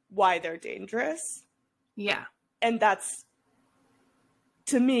why they're dangerous. Yeah. And that's,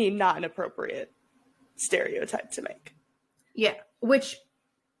 to me, not an appropriate stereotype to make. Yeah, which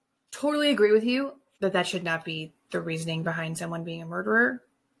totally agree with you that should not be the reasoning behind someone being a murderer.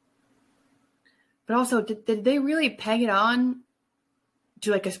 But also, did they really peg it on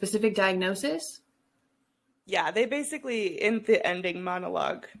to like a specific diagnosis? Yeah, they basically, in the ending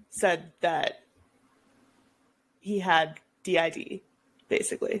monologue, said that he had DID,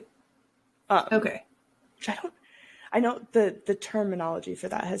 basically. Okay. Which I know the terminology for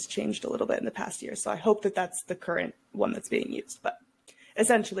that has changed a little bit in the past year, so I hope that that's the current one that's being used. But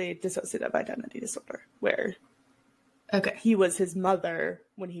essentially, dissociative identity disorder, where he was his mother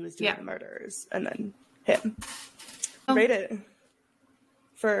when he was doing the murders, and then him. Rate it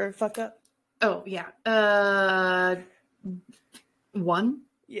for fucked up. Oh, yeah. 1.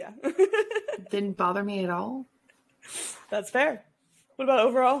 Yeah. Didn't bother me at all. That's fair. What about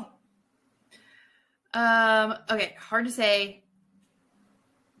overall? Okay, hard to say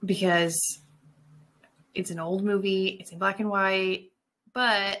because it's an old movie, it's in black and white,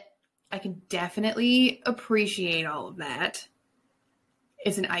 but I can definitely appreciate all of that.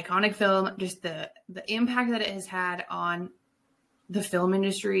 It's an iconic film. Just the impact that it has had on the film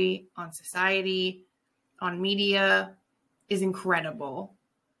industry, on society, on media is incredible.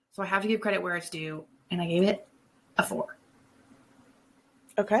 So I have to give credit where it's due, and I gave it a 4.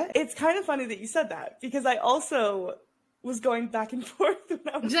 Okay. It's kind of funny that you said that, because I also was going back and forth when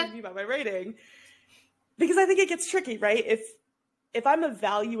I was thinking about my rating, because I think it gets tricky, right? If I'm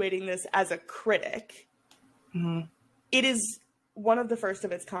evaluating this as a critic, it is one of the first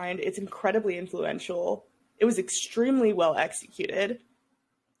of its kind. It's incredibly influential. It was extremely well executed.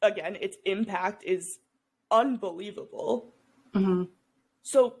 Again, its impact is unbelievable.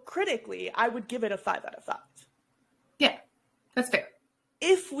 So critically, I would give it a 5 out of 5. Yeah, that's fair.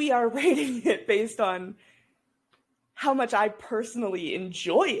 If we are rating it based on how much I personally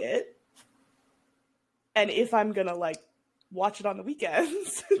enjoy it, and if I'm gonna like watch it on the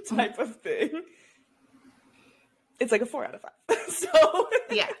weekends type of thing, it's like a 4 out of 5. So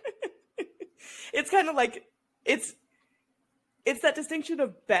yeah, it's kind of like it's that distinction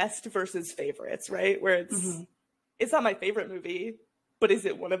of best versus favorites, right? Where it's not my favorite movie, but is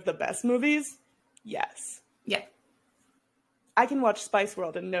it one of the best movies? Yes. Yeah. I can watch Spice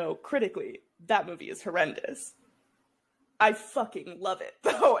World and know critically that movie is horrendous. I fucking love it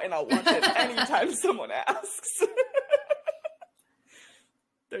though, and I'll watch it anytime someone asks.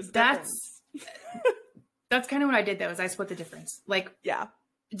 That's kind of what I did though, is I split the difference. Like, yeah.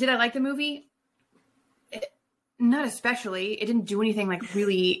 Did I like the movie? Not especially. It didn't do anything like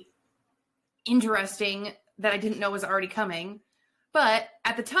really interesting that I didn't know was already coming. But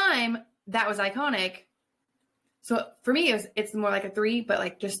at the time, that was iconic. So for me, it's more like a 3, but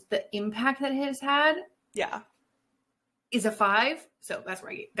like just the impact that it has had, is a 5. So that's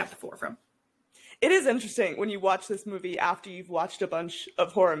where I got the 4 from. It is interesting when you watch this movie after you've watched a bunch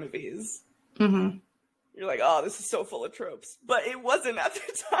of horror movies. You're like, oh, this is so full of tropes, but it wasn't at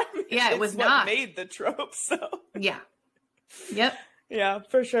the time. Yeah, it was what not made the tropes. So yeah, yep, yeah,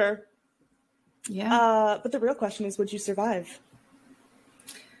 for sure. Yeah, but the real question is, would you survive?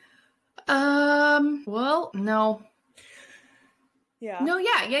 Well, no. Yeah. No,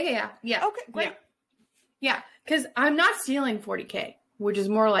 yeah. Okay, great. Yeah, because I'm not stealing $40K, which is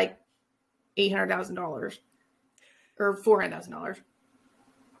more like $800,000 or $400,000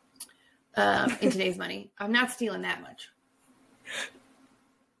 in today's money. I'm not stealing that much.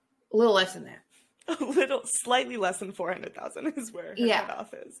 A little less than that. Slightly less than 400,000 is where her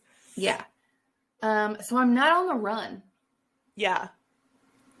cutoff is. Yeah. So I'm not on the run. Yeah.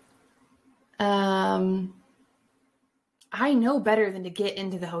 I know better than to get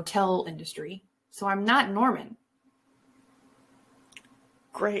into the hotel industry. So I'm not Norman.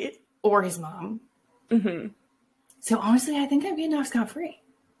 Great. Or his mom. So honestly, I think I'm getting off scot-free.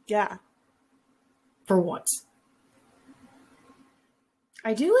 Yeah. For once.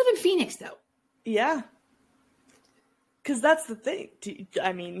 I do live in Phoenix, though. Yeah. Because that's the thing.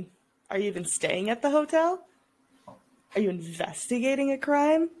 Are you even staying at the hotel? Are you investigating a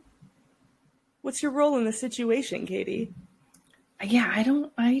crime? What's your role in the situation, Katie? Yeah, I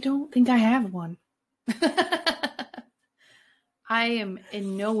don't think I have one. I am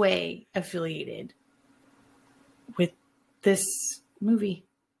in no way affiliated with this movie.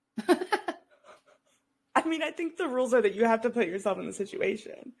 I think the rules are that you have to put yourself in the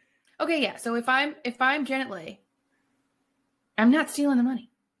situation. Okay, yeah. So if I'm Janet Leigh, I'm not stealing the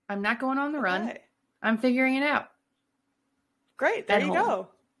money. I'm not going on the run. I'm figuring it out. Great. There you go.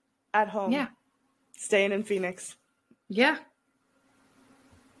 At home. Yeah. Staying in Phoenix. Yeah.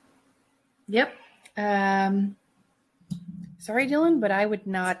 Yep. Sorry, Dylan, but I would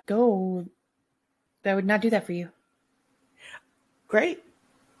not go. I would not do that for you. Great.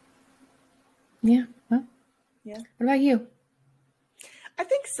 Yeah. Well, yeah. What about you? I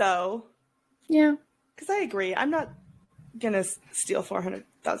think so. Yeah. Because I agree. I'm not going to steal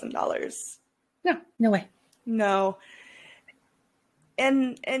 $400,000. No way. No.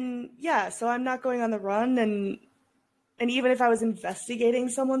 And yeah, so I'm not going on the run, and And even if I was investigating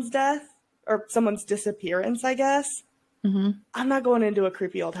someone's death or someone's disappearance, I guess, I'm not going into a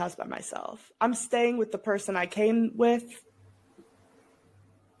creepy old house by myself. I'm staying with the person I came with.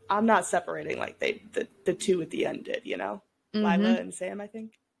 I'm not separating like the two at the end did, you know? Lila and Sam, I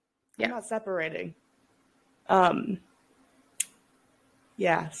think. Yeah. I'm not separating.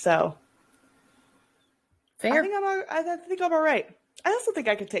 Yeah, so. Fair. I think I'm all right. I also think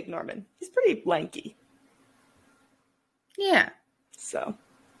I could take Norman. He's pretty lanky. Yeah. So.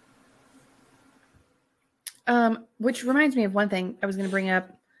 Which reminds me of one thing I was going to bring up.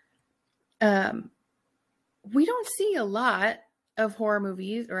 We don't see a lot of horror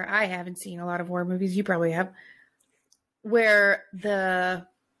movies, or I haven't seen a lot of horror movies, you probably have, where the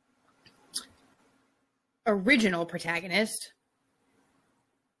original protagonist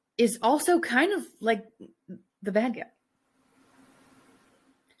is also kind of like the bad guy.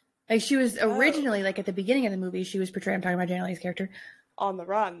 Like she was originally, like at the beginning of the movie, she was portrayed, I'm talking about Janet Leigh's character. On the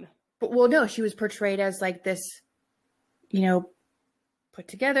run. But, well, no, she was portrayed as like this, you know, put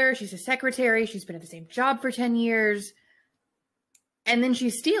together. She's a secretary. She's been at the same job for 10 years. And then she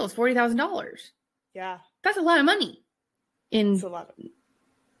steals $40,000. Yeah. That's a lot of money in It's a lot of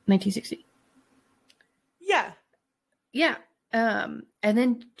 1960. Yeah. Yeah. And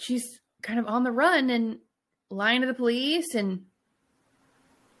then she's kind of on the run and lying to the police, and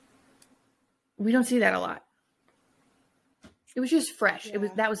we don't see that a lot. It was just fresh. Yeah.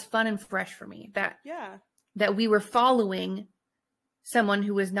 That was fun and fresh for me. Yeah. That we were following someone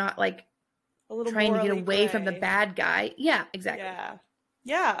who was not like A little trying to get morally away from the gray. bad guy. Yeah, exactly. Yeah.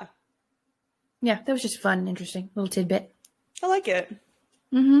 Yeah. Yeah, that was just fun and interesting. Little tidbit. I like it.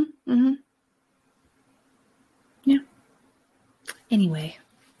 Yeah. Anyway.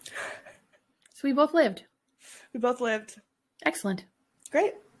 So we both lived. We both lived. Excellent.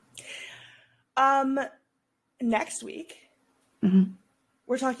 Great. Next week,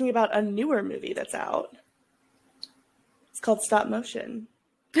 we're talking about a newer movie that's out. It's called Stopmotion.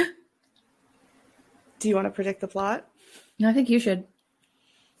 Do you want to predict the plot? No, I think you should.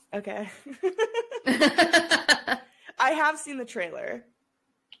 Okay. I have seen the trailer.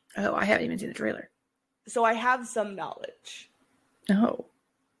 Oh, I haven't even seen the trailer. So I have some knowledge. Oh.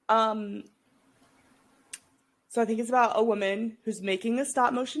 So I think it's about a woman who's making a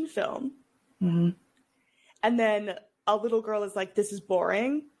stop motion film. And then a little girl is like, this is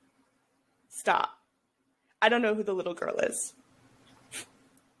boring. Stop. I don't know who the little girl is.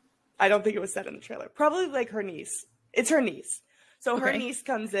 I don't think it was said in the trailer. Probably like her niece. It's her niece. So her niece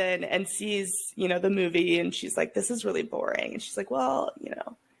comes in and sees, you know, the movie, and she's like, this is really boring. And she's like, well, you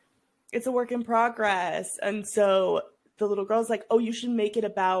know, it's a work in progress. And so the little girl's like, oh, you should make it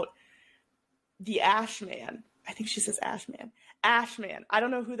about the Ashman. I think she says Ashman. Ashman. I don't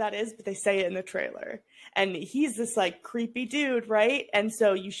know who that is, but they say it in the trailer. And he's this like creepy dude, right? And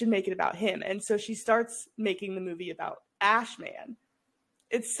so you should make it about him. And so she starts making the movie about Ashman.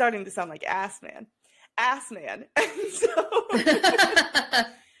 It's starting to sound like Assman. Assman. And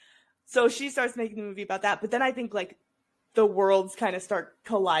so she starts making the movie about that. But then I think like the worlds kind of start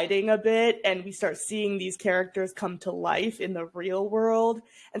colliding a bit, and we start seeing these characters come to life in the real world.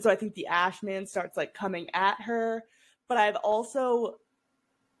 And so I think the Ashman starts like coming at her. But I've also,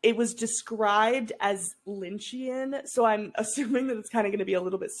 it was described as Lynchian. So I'm assuming that it's kind of going to be a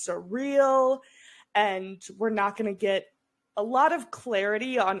little bit surreal, and we're not going to get a lot of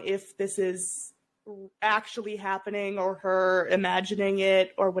clarity on if this is actually happening or her imagining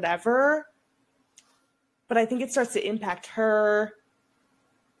it or whatever. But I think it starts to impact her.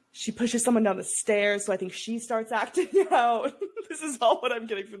 She pushes someone down the stairs, so I think she starts acting out. This is all what I'm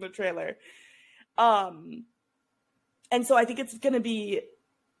getting from the trailer. And so I think it's going to be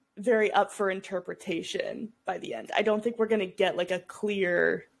very up for interpretation by the end. I don't think we're going to get like a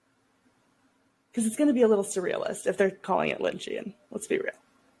clear, because it's going to be a little surrealist if they're calling it Lynchian. Let's be real.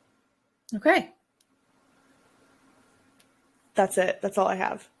 Okay. That's it. That's all I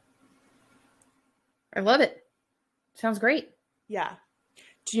have. I love it. Sounds great. Yeah.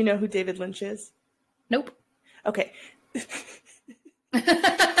 Do you know who David Lynch is? Nope. Okay.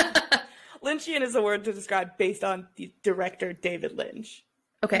 Lynchian is a word to describe based on the director David Lynch.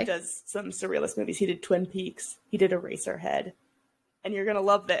 Okay. He does some surrealist movies. He did Twin Peaks. He did Eraserhead. And you're going to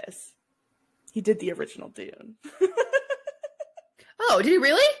love this. He did the original Dune. Oh, did he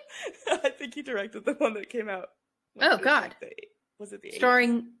really? I think he directed the one that came out. Oh, God. Was it the 80s?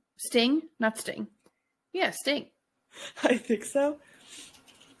 Starring Sting? Not Sting. Yeah, Sting. I think so.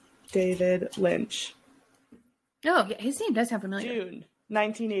 David Lynch. Oh, yeah, his name does sound familiar. Dune,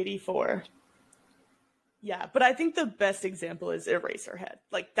 1984. Yeah, but I think the best example is Eraserhead.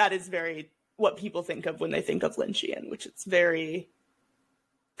 Like, that is very what people think of when they think of Lynchian, which it's very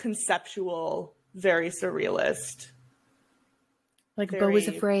conceptual, very surrealist. Like Beau is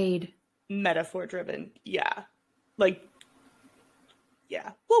Afraid. Metaphor driven. Yeah. Like,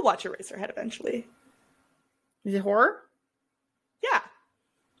 yeah. We'll watch Eraserhead eventually. Is it horror? Yeah.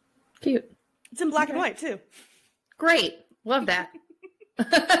 Cute. It's in black and white too. Great. Love that.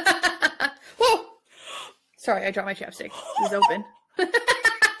 Whoa! Sorry, I dropped my chapstick. It was open.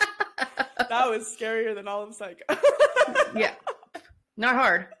 That was scarier than all of Psycho. Yeah. Not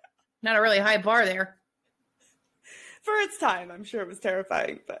hard. Not a really high bar there. For its time, I'm sure it was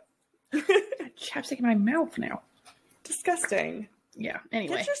terrifying, but chapstick in my mouth now. Disgusting. Yeah.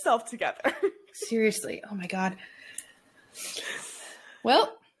 Anyway. Get yourself together. Seriously. Oh my God.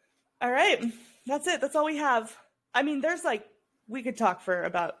 Well. All right. That's it. That's all we have. I mean, there's like, we could talk for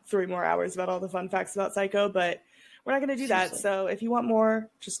about 3 more hours about all the fun facts about Psycho, but we're not going to do that. So if you want more,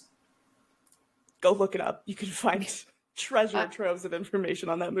 just go look it up. You can find treasure troves of information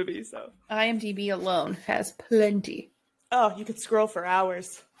on that movie. So IMDb alone has plenty. Oh, you could scroll for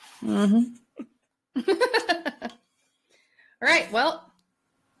hours. Mm-hmm. All right. Well,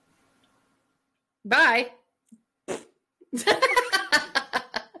 bye.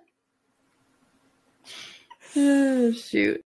 Oh, shoot.